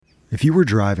If you were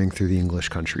driving through the English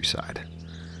countryside,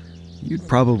 you'd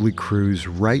probably cruise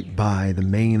right by the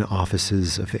main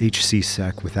offices of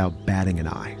HCSec without batting an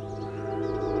eye.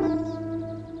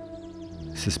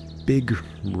 It's this big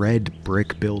red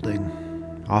brick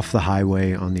building off the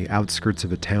highway on the outskirts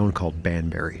of a town called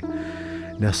Banbury,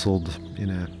 nestled in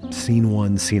a scene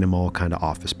one, scene 'em all kind of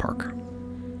office park.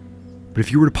 But if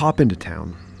you were to pop into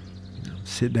town,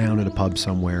 sit down at a pub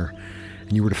somewhere,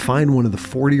 and you were to find one of the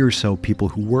 40 or so people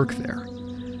who work there,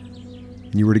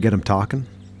 and you were to get them talking,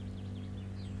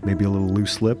 maybe a little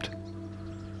loose-lipped,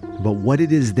 about what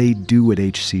it is they do at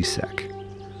HCSec,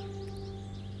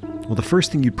 well, the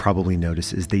first thing you'd probably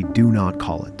notice is they do not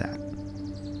call it that.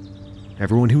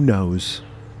 Everyone who knows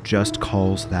just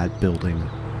calls that building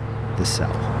the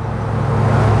Cell.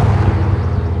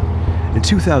 In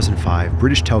 2005,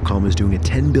 British Telecom was doing a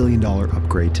 $10 billion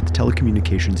upgrade to the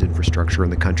telecommunications infrastructure in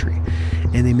the country,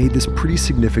 and they made this pretty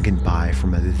significant buy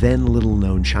from a then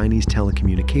little-known Chinese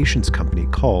telecommunications company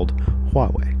called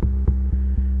Huawei.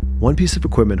 One piece of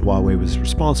equipment Huawei was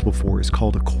responsible for is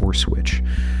called a core switch.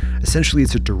 Essentially,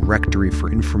 it's a directory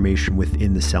for information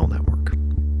within the cell network.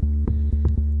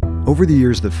 Over the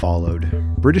years that followed,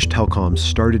 British Telecom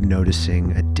started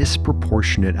noticing a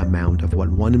disproportionate amount of what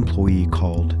one employee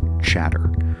called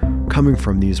chatter coming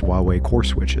from these Huawei core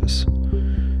switches.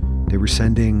 They were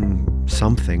sending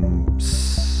something,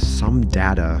 some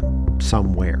data,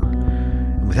 somewhere.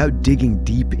 And without digging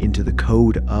deep into the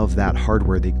code of that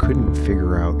hardware, they couldn't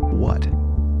figure out what.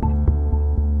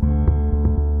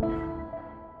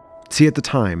 See, at the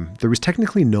time, there was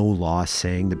technically no law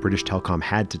saying that British Telecom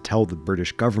had to tell the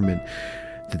British government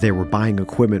that they were buying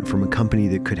equipment from a company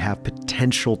that could have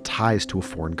potential ties to a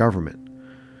foreign government.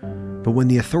 But when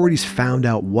the authorities found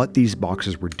out what these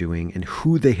boxes were doing and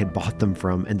who they had bought them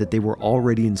from, and that they were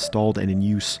already installed and in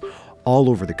use all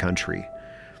over the country,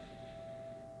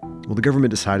 well, the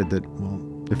government decided that,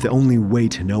 if the only way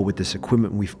to know what this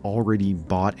equipment we've already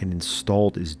bought and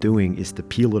installed is doing is to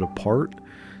peel it apart,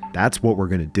 that's what we're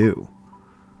going to do.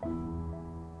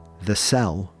 The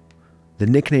Cell, the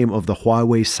nickname of the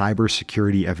Huawei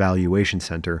Cybersecurity Evaluation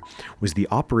Center, was the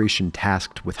operation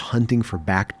tasked with hunting for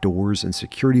backdoors and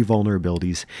security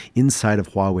vulnerabilities inside of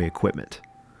Huawei equipment.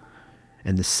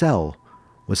 And the Cell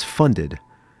was funded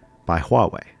by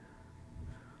Huawei.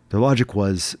 Their logic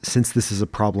was, since this is a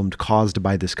problem caused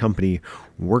by this company,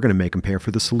 we're going to make them pay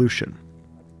for the solution.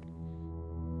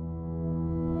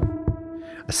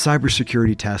 A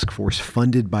cybersecurity task force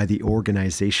funded by the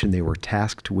organization they were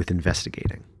tasked with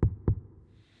investigating.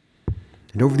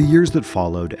 And over the years that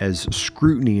followed, as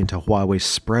scrutiny into Huawei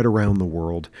spread around the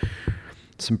world,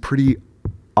 some pretty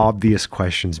obvious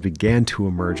questions began to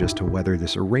emerge as to whether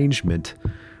this arrangement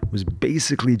was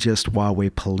basically just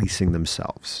Huawei policing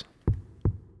themselves.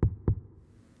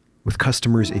 With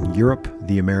customers in Europe,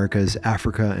 the Americas,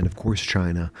 Africa, and of course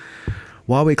China,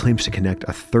 Huawei claims to connect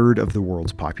a third of the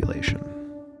world's population.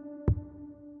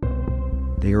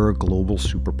 They are a global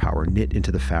superpower knit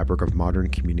into the fabric of modern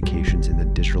communications in the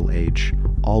digital age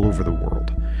all over the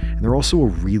world. And they're also a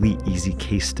really easy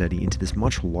case study into this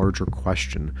much larger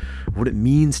question of what it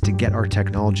means to get our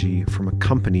technology from a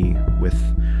company with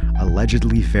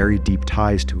allegedly very deep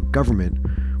ties to a government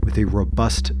with a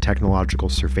robust technological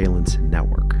surveillance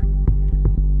network.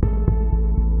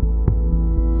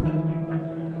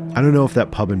 I don't know if that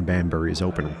pub in Banbury is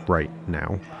open right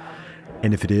now.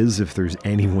 And if it is, if there's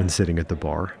anyone sitting at the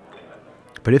bar.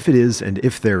 But if it is, and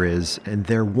if there is, and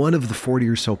they're one of the 40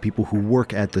 or so people who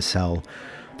work at the Cell,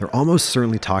 they're almost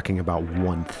certainly talking about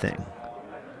one thing.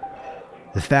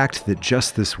 The fact that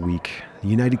just this week, the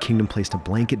United Kingdom placed a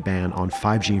blanket ban on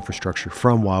 5G infrastructure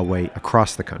from Huawei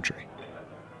across the country.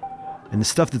 And the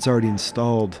stuff that's already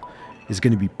installed is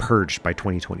going to be purged by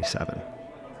 2027.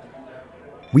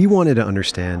 We wanted to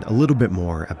understand a little bit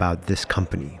more about this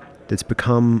company that's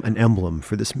become an emblem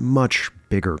for this much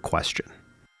bigger question.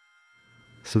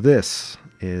 So this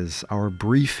is our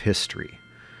brief history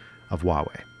of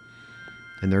Huawei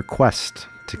and their quest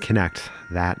to connect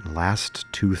that last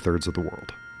 2/3 of the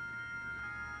world.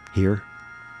 Here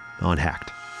on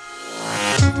Hacked.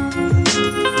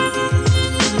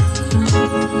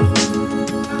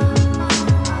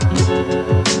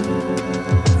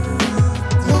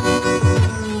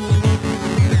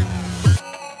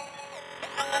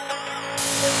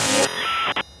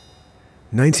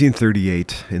 In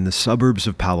 1938, in the suburbs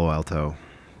of Palo Alto,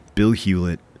 Bill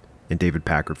Hewlett and David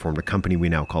Packard formed a company we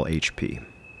now call HP.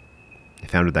 They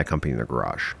founded that company in their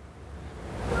garage.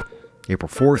 April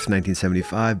 4th,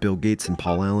 1975, Bill Gates and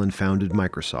Paul Allen founded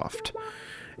Microsoft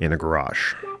in a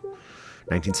garage.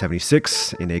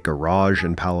 1976, in a garage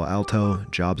in Palo Alto,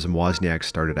 Jobs and Wozniak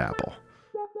started Apple.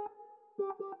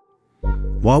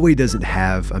 Huawei doesn't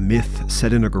have a myth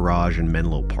set in a garage in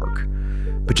Menlo Park.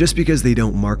 But just because they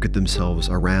don't market themselves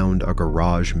around a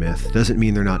garage myth doesn't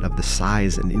mean they're not of the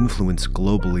size and influence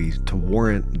globally to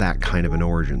warrant that kind of an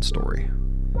origin story.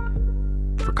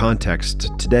 For context,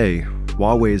 today,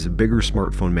 Huawei is a bigger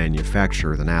smartphone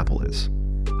manufacturer than Apple is.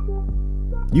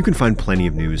 You can find plenty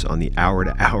of news on the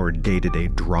hour-to-hour, day-to-day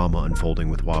drama unfolding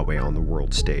with Huawei on the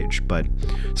world stage, but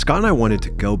Scott and I wanted to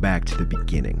go back to the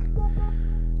beginning,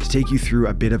 to take you through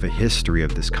a bit of a history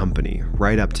of this company,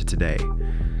 right up to today,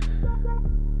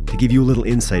 to give you a little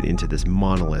insight into this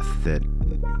monolith that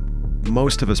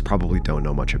most of us probably don't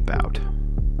know much about.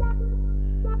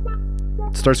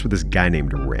 It starts with this guy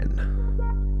named Ren.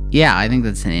 Yeah, I think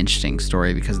that's an interesting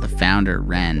story because the founder,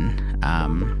 Ren,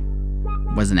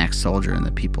 was an ex-soldier in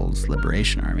the People's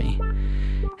Liberation Army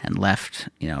and left,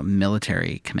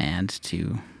 military command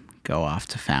to go off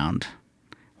to found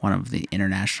one of the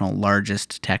international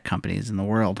largest tech companies in the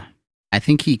world. I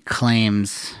think he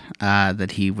claims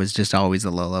that he was just always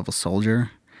a low-level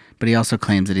soldier, but he also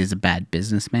claims that he's a bad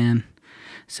businessman.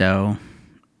 So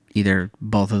either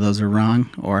both of those are wrong,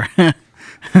 or I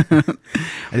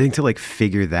think to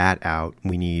figure that out,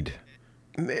 we need,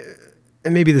 and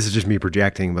maybe this is just me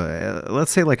projecting, but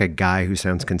let's say a guy who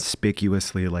sounds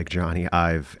conspicuously like Johnny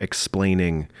Ive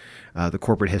explaining the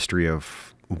corporate history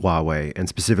of Huawei and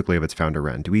specifically of its founder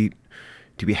Ren. Do we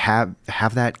have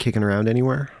that kicking around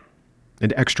anywhere?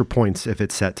 And extra points if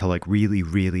it's set to really,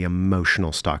 really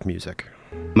emotional stock music.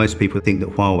 Most people think that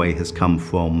Huawei has come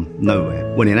from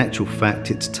nowhere, when in actual fact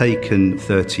it's taken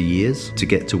 30 years to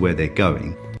get to where they're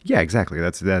going. Yeah, exactly.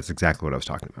 That's exactly what I was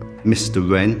talking about. Mr.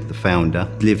 Ren, the founder,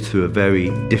 lived through a very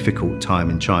difficult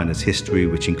time in China's history,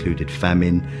 which included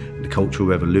famine, the Cultural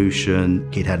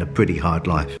Revolution. He'd had a pretty hard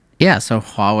life. Yeah, so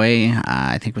Huawei,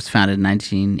 I think, was founded in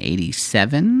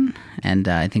 1987, and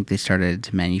I think they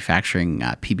started manufacturing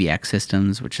PBX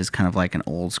systems, which is kind of like an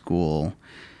old school,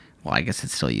 well, I guess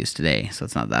it's still used today, so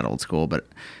it's not that old school, but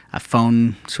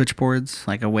phone switchboards,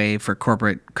 like a way for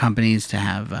corporate companies to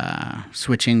have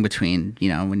switching between,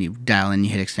 when you dial in,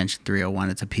 you hit extension 301,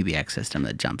 it's a PBX system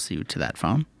that jumps you to that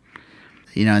phone.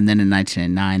 And then in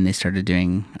 1999, they started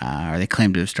doing, or they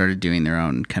claimed to have started doing their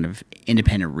own kind of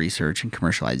independent research and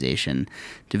commercialization,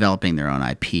 developing their own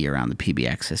IP around the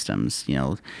PBX systems,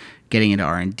 getting into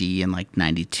R&D in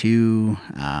 92,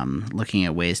 looking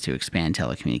at ways to expand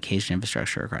telecommunication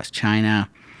infrastructure across China.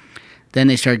 Then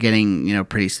they start getting,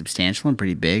 pretty substantial and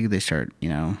pretty big. They start,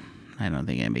 I don't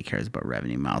think anybody cares about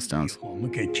revenue milestones.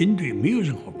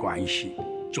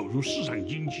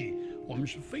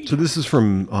 So this is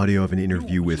from audio of an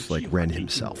interview with Ren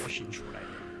himself.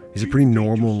 He's a pretty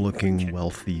normal looking,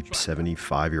 wealthy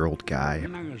 75-year-old guy.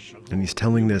 And he's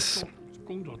telling this,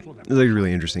 it's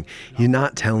really interesting. He's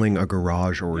not telling a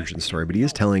garage origin story, but he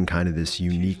is telling kind of this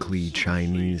uniquely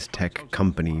Chinese tech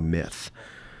company myth.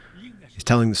 He's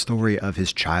telling the story of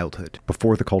his childhood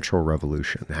before the Cultural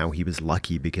Revolution, how he was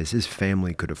lucky because his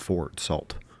family could afford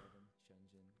salt.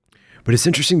 But it's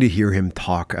interesting to hear him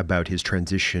talk about his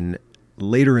transition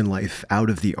later in life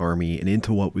out of the army and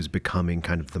into what was becoming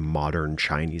kind of the modern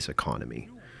Chinese economy.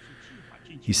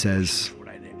 He says,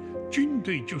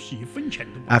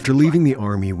 "After leaving the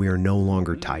army, we are no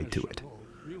longer tied to it.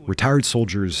 Retired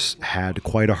soldiers had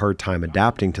quite a hard time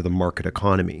adapting to the market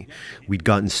economy. We'd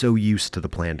gotten so used to the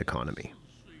planned economy."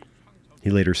 He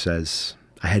later says,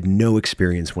 "I had no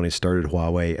experience when I started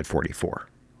Huawei at 44.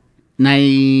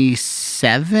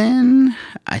 97,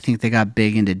 I think they got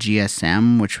big into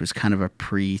GSM, which was kind of a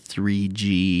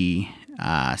pre-3G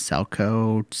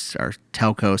telco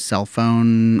cell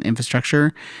phone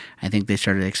infrastructure. I think they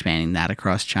started expanding that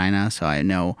across China. So I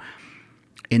know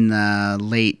in the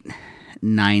late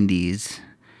 90s,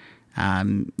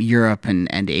 Europe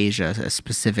and Asia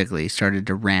specifically started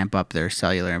to ramp up their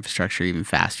cellular infrastructure even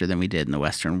faster than we did in the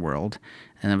Western world.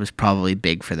 And it was probably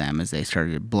big for them as they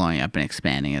started blowing up and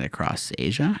expanding it across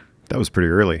Asia. That was pretty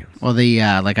early. Well,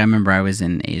 I remember I was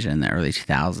in Asia in the early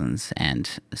 2000s, and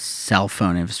cell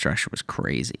phone infrastructure was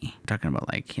crazy. I'm talking about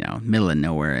middle of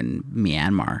nowhere in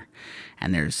Myanmar,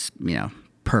 and there's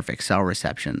perfect cell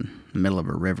reception in the middle of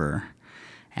a river,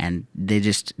 and they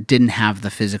just didn't have the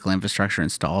physical infrastructure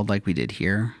installed like we did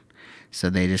here,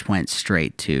 so they just went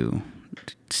straight to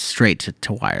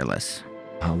wireless.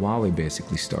 Huawei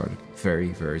basically started very,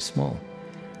 very small.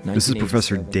 This is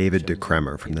Professor David de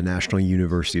Kremer from the National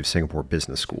University of Singapore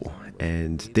Business School.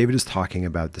 And David is talking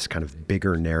about this kind of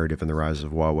bigger narrative in the rise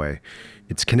of Huawei,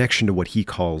 its connection to what he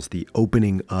calls the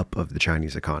opening up of the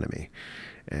Chinese economy.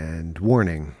 And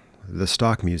warning, the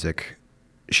stock music,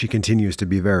 she continues to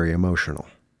be very emotional.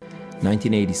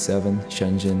 1987,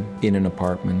 Shenzhen, in an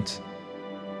apartment.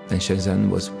 and Shenzhen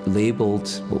was labeled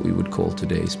what we would call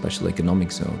today special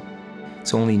economic zone.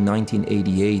 It's only in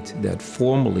 1988 that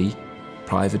formally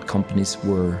private companies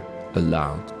were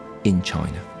allowed in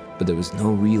China. But there was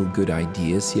no real good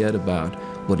ideas yet about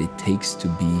what it takes to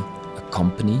be a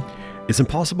company. It's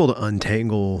impossible to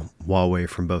untangle Huawei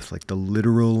from both like the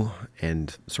literal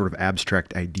and sort of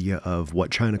abstract idea of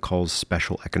what China calls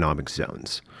special economic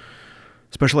zones.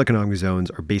 Special economic zones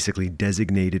are basically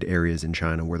designated areas in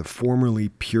China where the formerly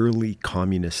purely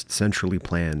communist, centrally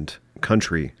planned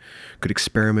country could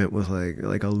experiment with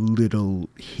like a little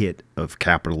hit of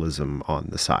capitalism on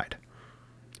the side.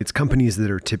 It's companies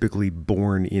that are typically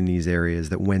born in these areas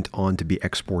that went on to be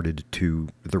exported to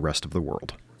the rest of the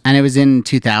world. And it was in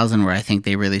 2000 where I think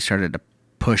they really started to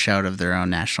push out of their own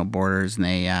national borders, and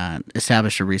they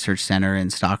established a research center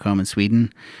in Stockholm in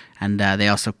Sweden. And they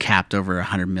also capped over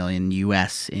 100 million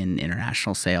US in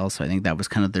international sales. So I think that was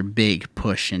kind of their big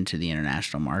push into the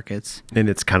international markets. And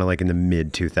it's kind of like in the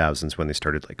mid 2000s when they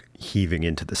started like heaving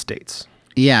into the States.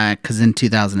 Yeah, because in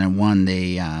 2001,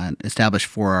 they established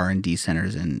 4 R&D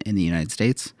centers in the United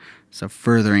States. So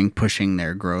furthering pushing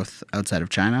their growth outside of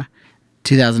China.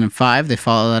 2005, they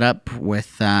followed that up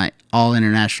with all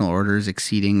international orders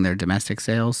exceeding their domestic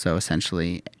sales. So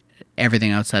essentially,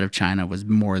 everything outside of China was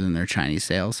more than their Chinese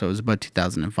sales. So it was about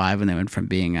 2005 when they went from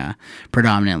being a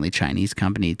predominantly Chinese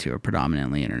company to a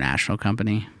predominantly international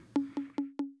company.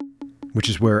 Which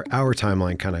is where our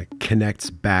timeline kind of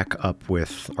connects back up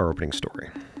with our opening story.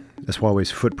 As Huawei's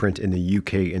footprint in the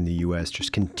UK and the US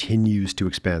just continues to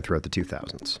expand throughout the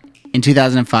 2000s. In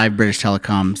 2005, British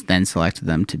Telecoms then selected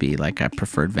them to be like a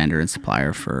preferred vendor and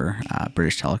supplier for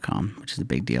British Telecom, which is a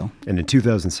big deal. And in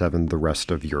 2007, the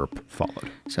rest of Europe followed.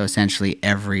 So essentially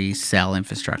every cell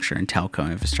infrastructure and telco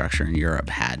infrastructure in Europe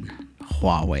had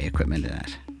Huawei equipment in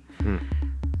it.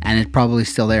 And it's probably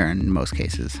still there in most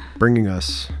cases. Bringing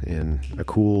us in a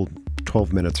cool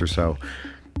 12 minutes or so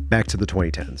back to the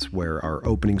 2010s, where our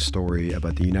opening story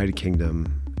about the United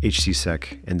Kingdom,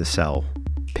 HCSec, and the cell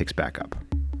picks back up.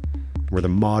 Where the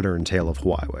modern tale of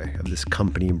Huawei, of this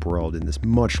company embroiled in this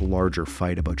much larger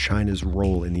fight about China's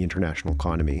role in the international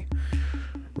economy,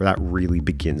 where that really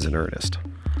begins in earnest.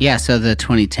 Yeah, so the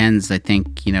 2010s, I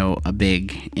think, a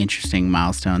big interesting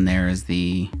milestone there is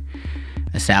the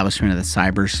establishment of the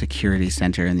Cybersecurity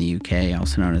Center in the UK,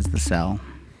 also known as the Cell.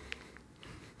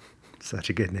 Such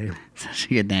a good name. Such a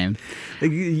good name.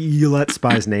 You let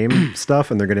spies name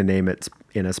stuff, and they're going to name it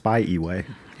in a spy-y way.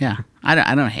 Yeah,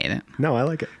 I don't hate it. No, I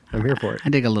like it. I'm here for it. I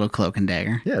dig a little cloak and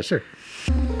dagger. Yeah, sure.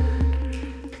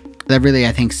 That really,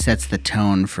 I think, sets the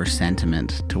tone for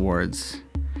sentiment towards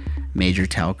major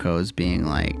telcos being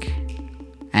like,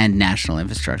 and national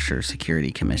infrastructure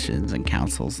security commissions and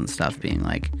councils and stuff being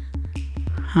like,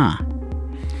 huh.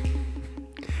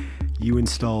 You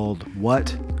installed what?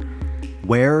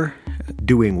 Where?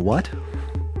 Doing what?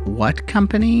 What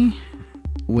company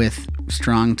with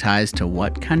strong ties to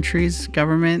what country's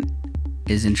government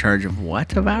is in charge of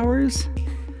what of ours?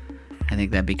 I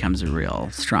think that becomes a real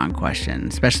strong question,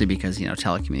 especially because,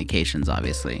 telecommunications,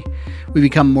 obviously, we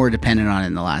become more dependent on it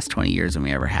in the last 20 years than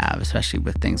we ever have, especially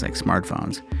with things like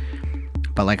smartphones.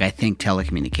 But I think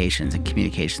telecommunications and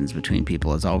communications between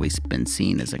people has always been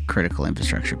seen as a critical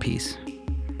infrastructure piece.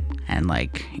 And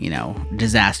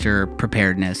disaster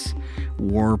preparedness,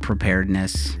 war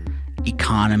preparedness,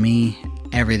 economy,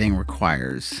 everything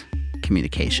requires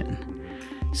communication.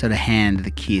 So to hand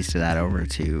the keys to that over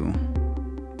to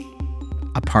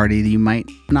a party that you might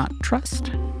not trust,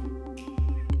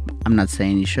 I'm not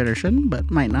saying you should or shouldn't,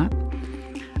 but might not.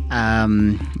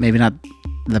 Maybe not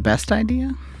the best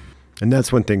idea. And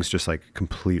that's when things just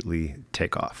completely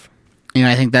take off.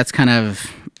 I think that's kind of,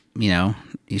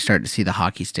 you start to see the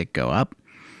hockey stick go up.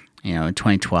 In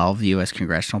 2012, the U.S.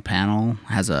 Congressional Panel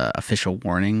has an official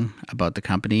warning about the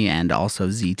company and also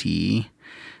ZTE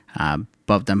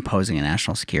about them posing a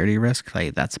national security risk.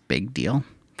 That's a big deal.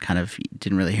 Kind of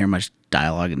didn't really hear much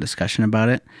dialogue and discussion about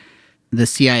it. The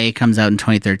CIA comes out in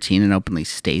 2013 and openly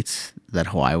states that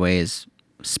Huawei is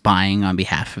spying on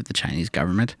behalf of the Chinese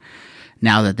government.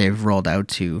 Now that they've rolled out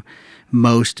to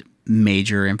most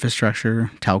major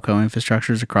infrastructure, telco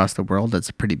infrastructures across the world, that's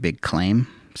a pretty big claim,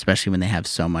 especially when they have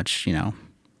so much,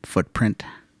 footprint.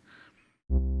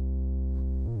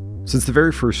 Since the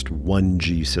very first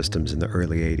 1G systems in the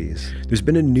early 80s, there's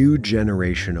been a new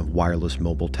generation of wireless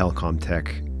mobile telecom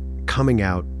tech coming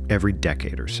out every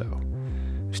decade or so.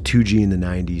 There's 2G in the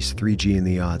 90s, 3G in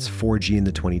the aughts, 4G in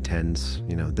the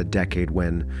 2010s, the decade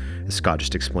when, as Scott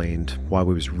just explained,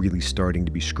 Huawei was really starting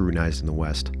to be scrutinized in the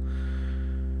West.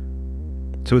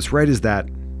 So it's right as that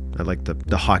I like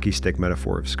the hockey stick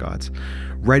metaphor of Scott's.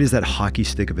 Right as that hockey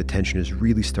stick of attention is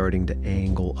really starting to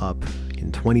angle up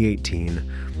in 2018,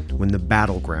 when the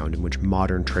battleground in which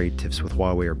modern trade tiffs with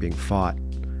Huawei are being fought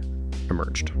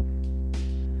emerged.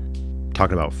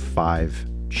 Talking about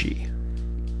 5G.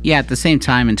 Yeah, at the same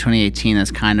time in 2018, that's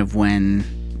kind of when,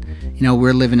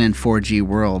 we're living in 4G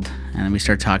world, and we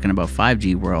start talking about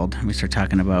 5G world, and we start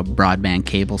talking about broadband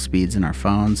cable speeds in our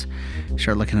phones,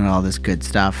 start looking at all this good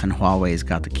stuff, and Huawei's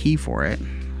got the key for it.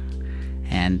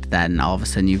 And then all of a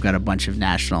sudden you've got a bunch of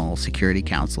national security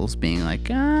councils being like,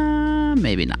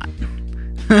 maybe not.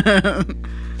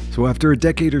 So after a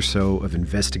decade or so of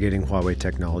investigating Huawei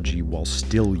technology while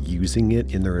still using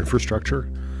it in their infrastructure,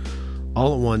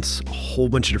 all at once, a whole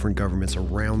bunch of different governments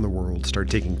around the world start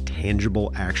taking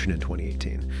tangible action in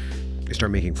 2018. They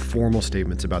start making formal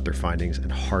statements about their findings and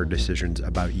hard decisions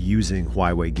about using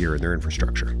Huawei gear in their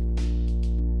infrastructure.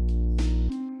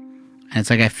 And it's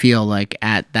like, I feel like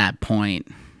at that point,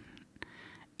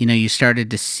 you started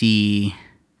to see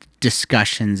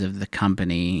discussions of the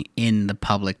company in the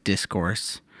public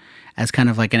discourse as kind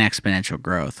of like an exponential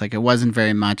growth. Like, it wasn't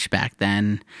very much back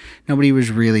then. Nobody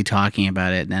was really talking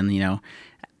about it. And then,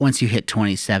 once you hit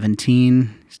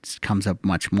 2017, it comes up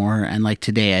much more. And like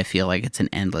today, I feel like it's an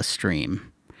endless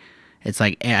stream. It's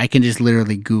like I can just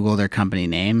literally Google their company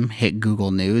name, hit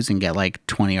Google News, and get like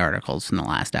 20 articles in the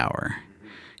last hour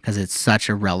because it's such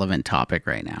a relevant topic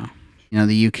right now.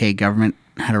 The UK government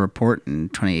had a report in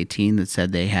 2018 that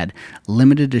said they had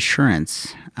limited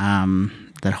assurance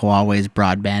that Huawei's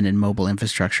broadband and mobile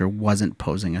infrastructure wasn't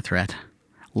posing a threat.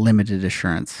 Limited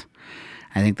assurance.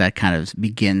 I think that kind of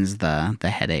begins the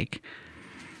headache.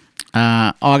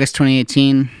 August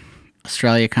 2018,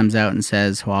 Australia comes out and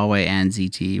says Huawei and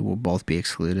ZTE will both be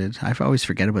excluded. I always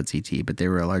forget about ZTE, but they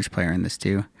were a large player in this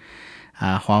too.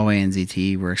 Huawei and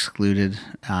ZTE were excluded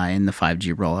in the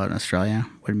 5G rollout in Australia.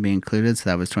 Wouldn't be included, so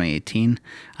that was 2018.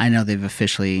 I know they've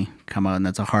officially come out, and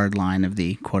that's a hard line of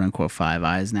the quote-unquote Five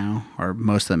Eyes now, or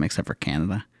most of them except for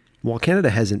Canada. While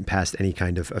Canada hasn't passed any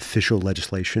kind of official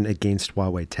legislation against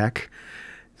Huawei tech,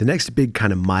 the next big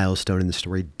kind of milestone in the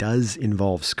story does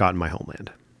involve Scott and my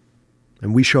homeland.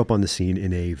 And we show up on the scene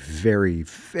in a very,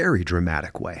 very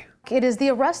dramatic way. It is the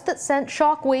arrest that sent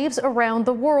shockwaves around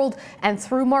the world and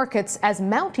through markets as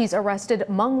Mounties arrested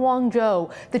Meng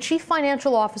Wanzhou, the chief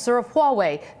financial officer of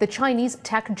Huawei, the Chinese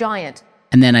tech giant.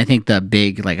 And then I think the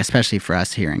big, especially for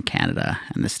us here in Canada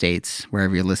and the States,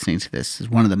 wherever you're listening to this, is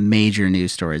one of the major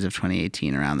news stories of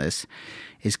 2018 around this,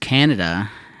 is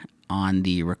Canada, on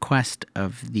the request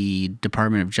of the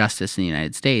Department of Justice in the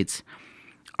United States,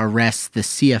 arrests the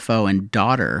CFO and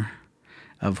daughter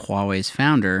of Huawei's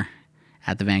founder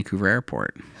at the Vancouver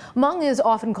airport. Meng is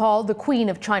often called the queen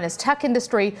of China's tech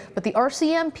industry, but the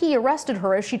RCMP arrested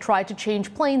her as she tried to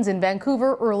change planes in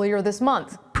Vancouver earlier this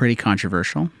month. Pretty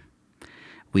controversial.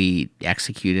 We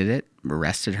executed it,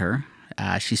 arrested her.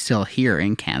 She's still here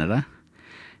in Canada.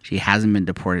 She hasn't been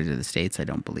deported to the States, I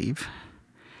don't believe.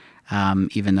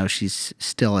 Even though she's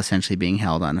still essentially being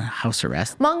held on house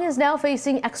arrest. Meng is now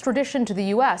facing extradition to the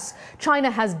U.S.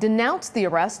 China has denounced the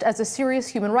arrest as a serious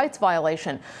human rights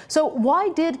violation. So why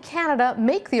did Canada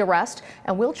make the arrest,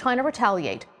 and will China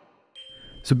retaliate?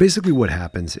 So basically what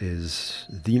happens is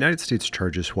the United States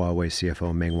charges Huawei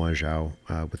CFO Meng Wanzhou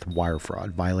with wire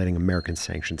fraud, violating American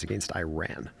sanctions against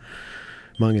Iran.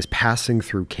 Meng is passing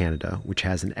through Canada, which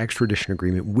has an extradition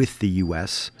agreement with the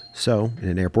U.S. So, in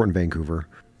an airport in Vancouver,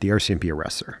 the RCMP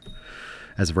arrests her.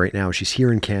 As of right now, she's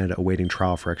here in Canada awaiting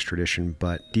trial for extradition,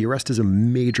 but the arrest is a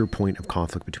major point of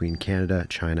conflict between Canada,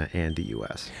 China, and the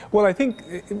U.S. Well, I think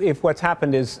if what's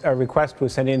happened is a request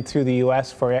was sent in through the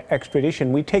U.S. for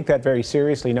extradition, we take that very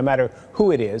seriously, no matter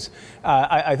who it is.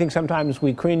 I think sometimes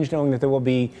we cringe knowing that there will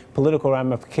be political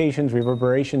ramifications,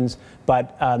 reverberations,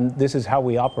 but this is how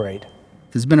we operate.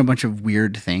 There's been a bunch of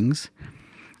weird things,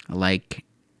 like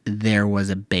there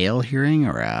was a bail hearing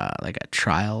or a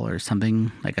trial or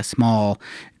something, like a small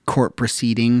court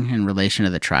proceeding in relation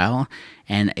to the trial,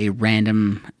 and a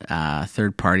random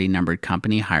third-party numbered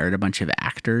company hired a bunch of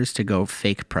actors to go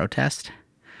fake protest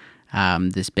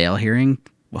this bail hearing,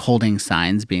 holding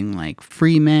signs being like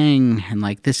 "Free Meng" and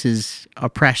like "This is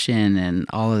oppression" and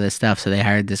all of this stuff. So they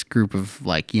hired this group of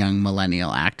young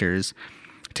millennial actors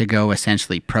to go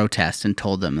essentially protest, and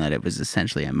told them that it was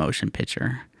essentially a motion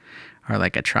picture or a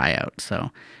tryout. So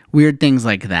weird things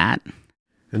like that.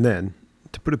 And then,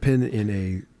 to put a pin in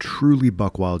a truly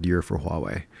buck-wild year for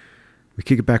Huawei, we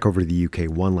kick it back over to the UK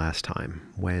one last time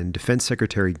when Defense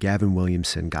Secretary Gavin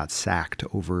Williamson got sacked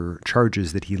over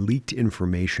charges that he leaked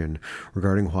information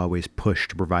regarding Huawei's push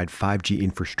to provide 5G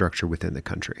infrastructure within the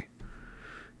country.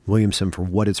 Williamson, for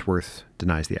what it's worth,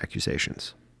 denies the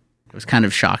accusations. It was kind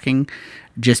of shocking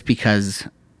just because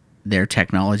their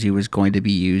technology was going to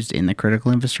be used in the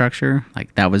critical infrastructure.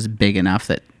 Like, that was big enough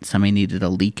that somebody needed to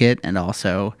leak it. And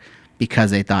also,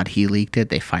 because they thought he leaked it,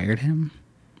 they fired him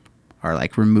or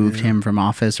like removed him from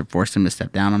office or forced him to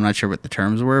step down. I'm not sure what the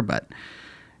terms were, but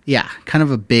yeah, kind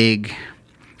of a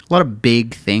lot of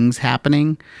big things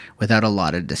happening without a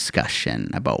lot of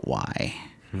discussion about why.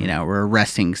 You know, we're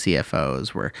arresting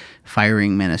CFOs, we're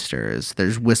firing ministers,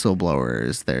 there's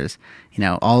whistleblowers, there's, you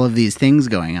know, all of these things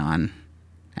going on,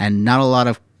 and not a lot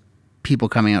of people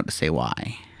coming out to say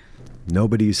why.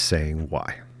 Nobody's saying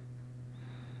why.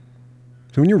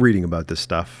 So when you're reading about this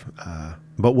stuff,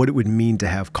 about what it would mean to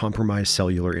have compromised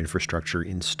cellular infrastructure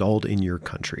installed in your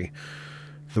country,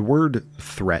 the word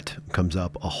threat comes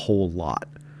up a whole lot.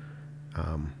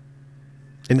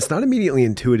 And it's not immediately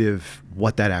intuitive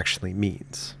what that actually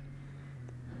means.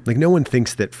 Like, no one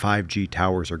thinks that 5G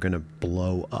towers are going to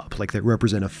blow up, like they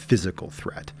represent a physical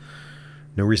threat.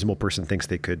 No reasonable person thinks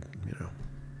they could,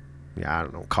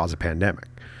 cause a pandemic.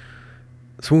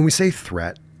 So when we say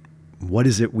threat, what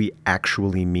is it we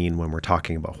actually mean when we're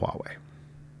talking about Huawei?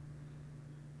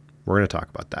 We're going to talk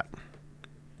about that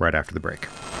right after the break.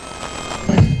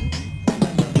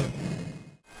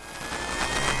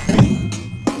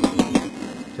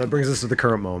 That brings us to the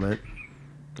current moment.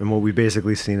 And what we've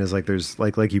basically seen is there's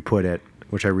like you put it,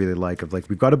 which I really like, of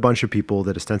we've got a bunch of people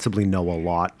that ostensibly know a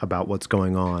lot about what's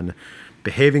going on,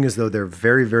 behaving as though they're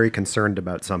very, very concerned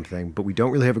about something, but we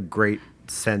don't really have a great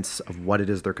sense of what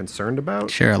it is they're concerned about.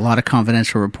 Sure, a lot of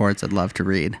confidential reports I'd love to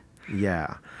read.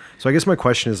 Yeah. So I guess my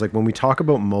question is, when we talk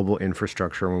about mobile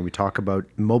infrastructure, when we talk about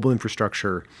mobile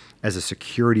infrastructure as a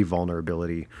security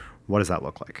vulnerability, what does that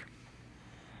look like?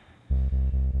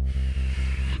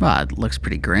 Well, it looks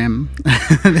pretty grim.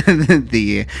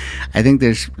 I think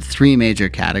there's three major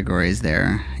categories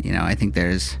there. I think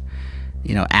there's,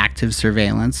 active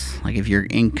surveillance. Like, if you're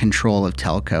in control of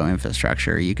telco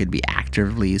infrastructure, you could be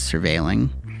actively surveilling.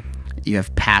 You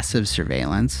have passive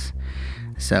surveillance.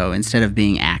 So instead of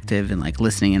being active and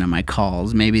listening in on my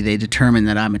calls, maybe they determine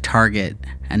that I'm a target,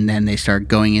 and then they start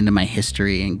going into my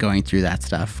history and going through that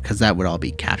stuff, because that would all be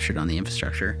captured on the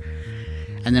infrastructure.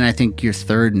 And then I think your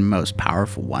third and most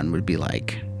powerful one would be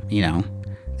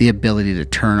the ability to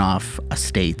turn off a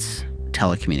state's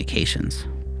telecommunications.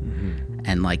 Mm-hmm.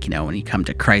 And when you come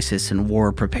to crisis and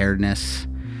war preparedness,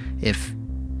 if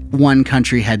one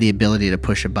country had the ability to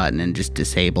push a button and just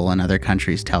disable another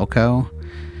country's telco,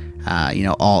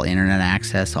 all internet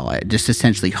access, just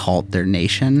essentially halt their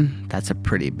nation, that's a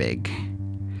pretty big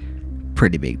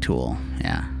tool.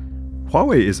 Yeah.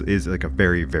 Huawei is a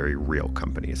very, very real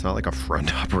company. It's not like a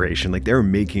front operation. They're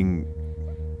making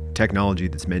technology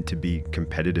that's meant to be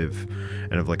competitive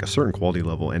and of a certain quality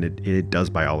level, and it does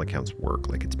by all accounts work.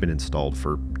 It's been installed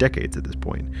for decades at this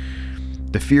point.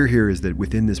 The fear here is that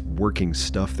within this working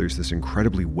stuff, there's this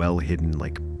incredibly well hidden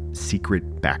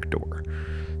secret backdoor,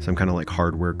 some kind of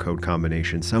hardware code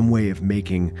combination, some way of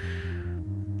making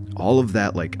all of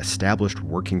that established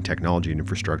working technology and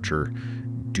infrastructure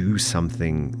do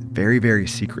something very, very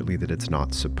secretly that it's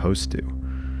not supposed to.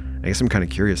 I guess I'm kind of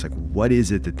curious, what is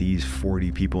it that these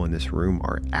 40 people in this room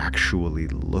are actually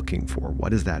looking for?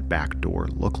 What does that back door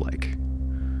look like?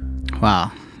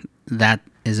 Wow, that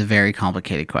is a very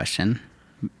complicated question,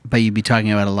 but you'd be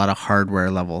talking about a lot of hardware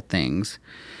level things.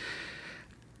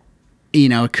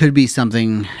 It could be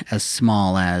something as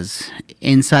small as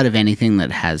inside of anything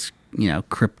that has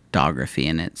cryptography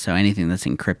in it. So anything that's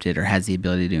encrypted or has the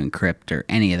ability to encrypt or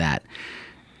any of that,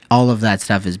 all of that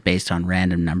stuff is based on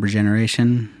random number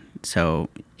generation. So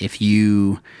if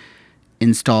you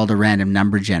installed a random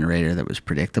number generator that was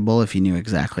predictable, if you knew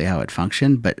exactly how it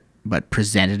functioned, but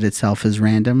presented itself as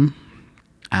random,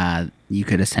 you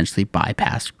could essentially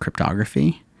bypass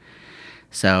cryptography.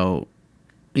 So,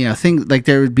 things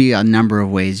there would be a number of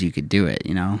ways you could do it,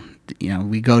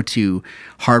 we go to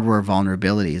hardware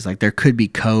vulnerabilities. There could be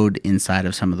code inside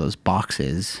of some of those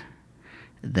boxes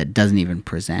that doesn't even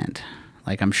present.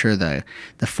 I'm sure the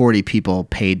 40 people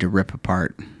paid to rip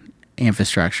apart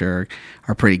infrastructure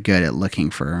are pretty good at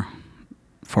looking for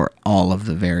all of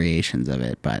the variations of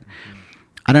it. But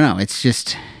I don't know.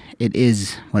 It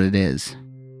is what it is.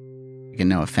 And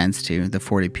no offense to the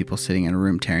 40 people sitting in a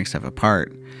room tearing stuff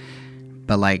apart,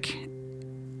 but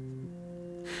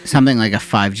something like a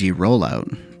 5G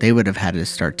rollout, they would have had to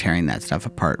start tearing that stuff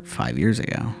apart 5 years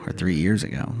ago or 3 years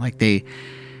ago.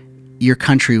 Your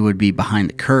country would be behind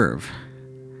the curve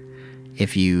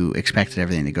if you expected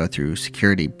everything to go through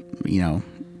security,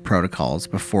 protocols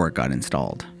before it got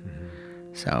installed.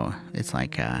 So it's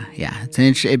like,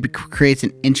 it creates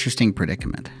an interesting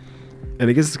predicament. And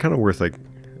I guess it's kind of worth like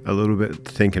a little bit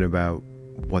thinking about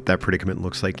what that predicament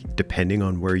looks like depending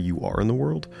on where you are in the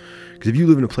world. Because if you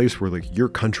live in a place where like your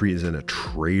country is in a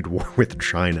trade war with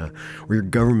China, where your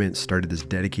government started this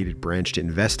dedicated branch to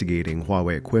investigating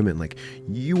Huawei equipment, like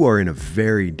you are in a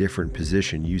very different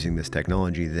position using this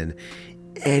technology than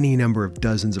any number of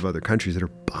dozens of other countries that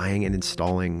are buying and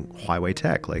installing Huawei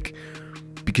tech. Like,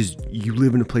 because you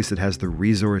live in a place that has the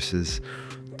resources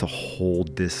to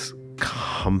hold this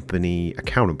company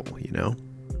accountable, you know?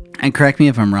 And correct me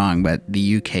if I'm wrong, but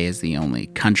the UK is the only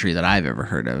country that I've ever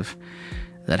heard of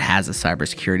that has a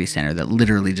cybersecurity center that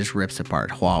literally just rips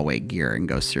apart Huawei gear and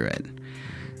goes through it.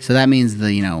 So that means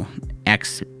the,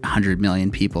 X 100 million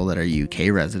people that are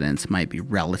UK residents might be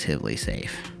relatively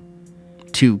safe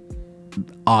to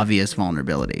obvious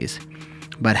vulnerabilities.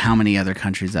 But how many other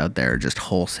countries out there just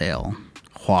wholesale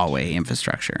Huawei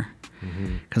infrastructure?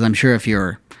 Because I'm sure if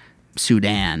you're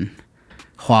Sudan,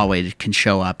 Huawei can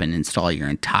show up and install your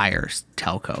entire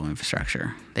telco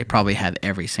infrastructure. They probably have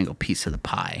every single piece of the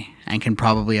pie and can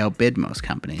probably outbid most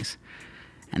companies.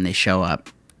 And they show up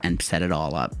and set it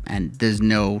all up. And there's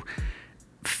no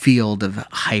field of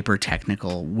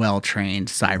hyper-technical, well-trained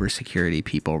cybersecurity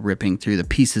people ripping through the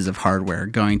pieces of hardware,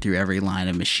 going through every line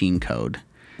of machine code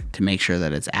to make sure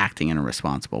that it's acting in a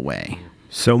responsible way.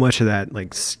 So much of that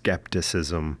like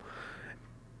skepticism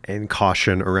and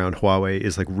caution around Huawei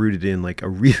is like rooted in like a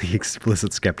really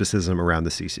explicit skepticism around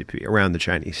the CCP, around the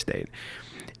Chinese state.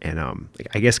 And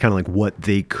I guess kind of like what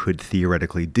they could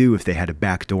theoretically do if they had a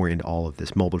backdoor into all of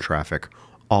this mobile traffic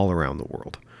all around the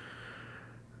world.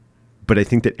 But I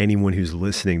think that anyone who's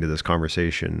listening to this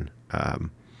conversation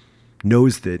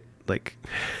knows that like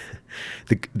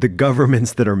the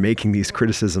governments that are making these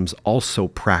criticisms also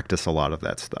practice a lot of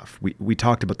that stuff. We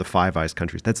talked about the Five Eyes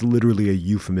countries. That's literally a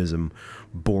euphemism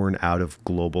born out of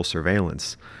global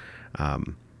surveillance. I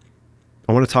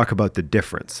want to talk about the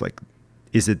difference. Like,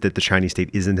 is it that the Chinese state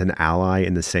isn't an ally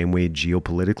in the same way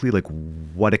geopolitically? Like,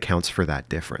 what accounts for that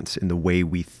difference in the way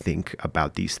we think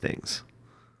about these things?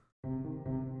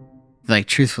 Like,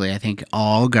 truthfully, I think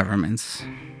all governments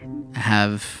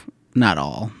have, not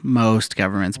all, most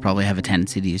governments probably have a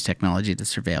tendency to use technology to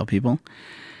surveil people.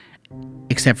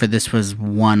 Except for this was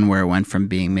one where it went from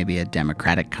being maybe a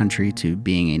democratic country to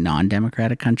being a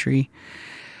non-democratic country.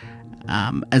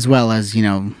 As well as,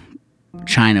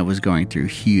 China was going through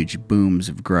huge booms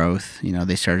of growth.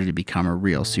 They started to become a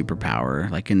real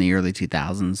superpower, like in the early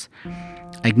 2000s.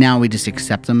 Like now we just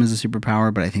accept them as a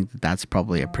superpower, but I think that that's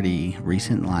probably a pretty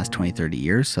recent, in the last 20, 30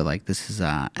 years. So like this is,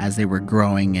 as they were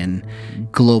growing in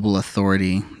global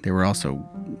authority, they were also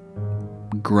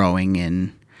growing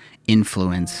in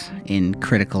influence in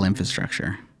critical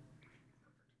infrastructure.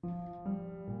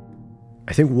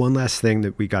 I think one last thing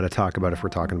that we got to talk about if we're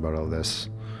talking about all this,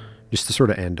 just to sort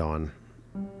of end on,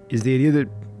 is the idea that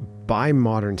by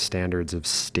modern standards of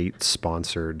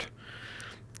state-sponsored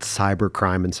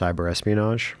cybercrime and cyber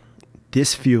espionage,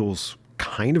 this feels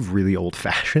kind of really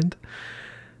old-fashioned.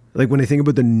 Like when I think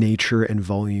about the nature and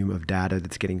volume of data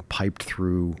that's getting piped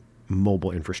through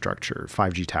mobile infrastructure,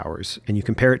 5G towers, and you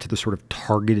compare it to the sort of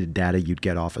targeted data you'd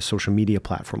get off a social media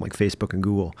platform like Facebook and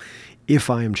Google. If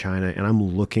I am China and I'm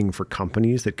looking for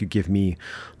companies that could give me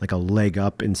like a leg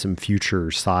up in some future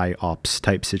PsyOps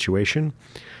type situation,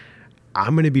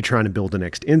 I'm going to be trying to build the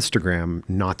next Instagram,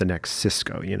 not the next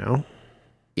Cisco,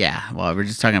 Yeah, well, we're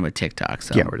just talking about TikTok.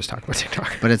 So. Yeah, we're just talking about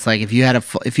TikTok. But it's like if you had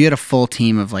a full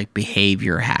team of like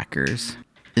behavior hackers,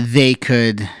 they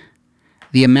could,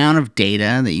 the amount of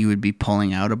data that you would be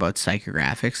pulling out about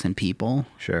psychographics and people,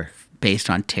 Sure, based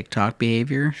on TikTok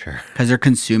behavior, Sure, because they're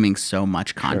consuming so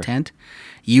much content,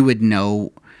 you would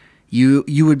know.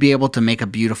 You would be able to make a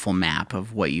beautiful map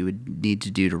of what you would need to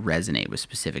do to resonate with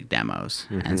specific demos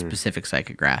and specific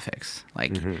psychographics.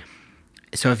 Like,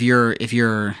 so if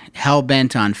you're hell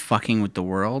bent on fucking with the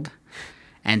world,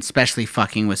 and especially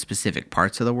fucking with specific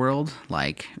parts of the world,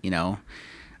 like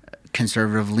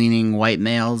conservative leaning white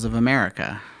males of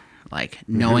America, like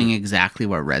knowing exactly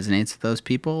what resonates with those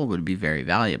people would be very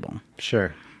valuable.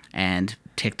 Sure. And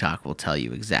TikTok will tell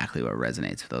you exactly what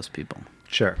resonates with those people.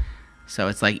 Sure. So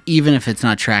it's like, even if it's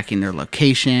not tracking their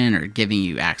location or giving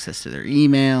you access to their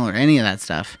email or any of that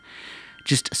stuff,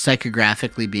 just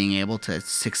psychographically being able to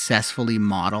successfully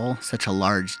model such a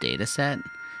large data set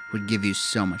would give you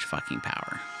so much fucking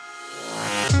power.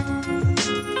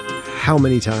 How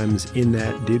many times in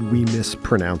that did we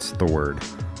mispronounce the word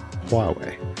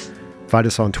Huawei? Find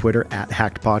us on Twitter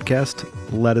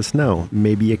 @HackedPodcast. Let us know.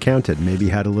 Maybe you counted. Maybe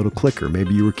you had a little clicker.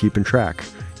 Maybe you were keeping track.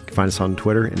 You can find us on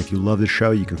Twitter. And if you love the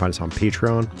show, you can find us on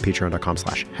Patreon,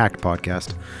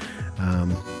 patreon.com/hackedpodcast.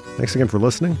 Thanks again for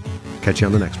listening. Catch you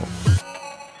on the next one.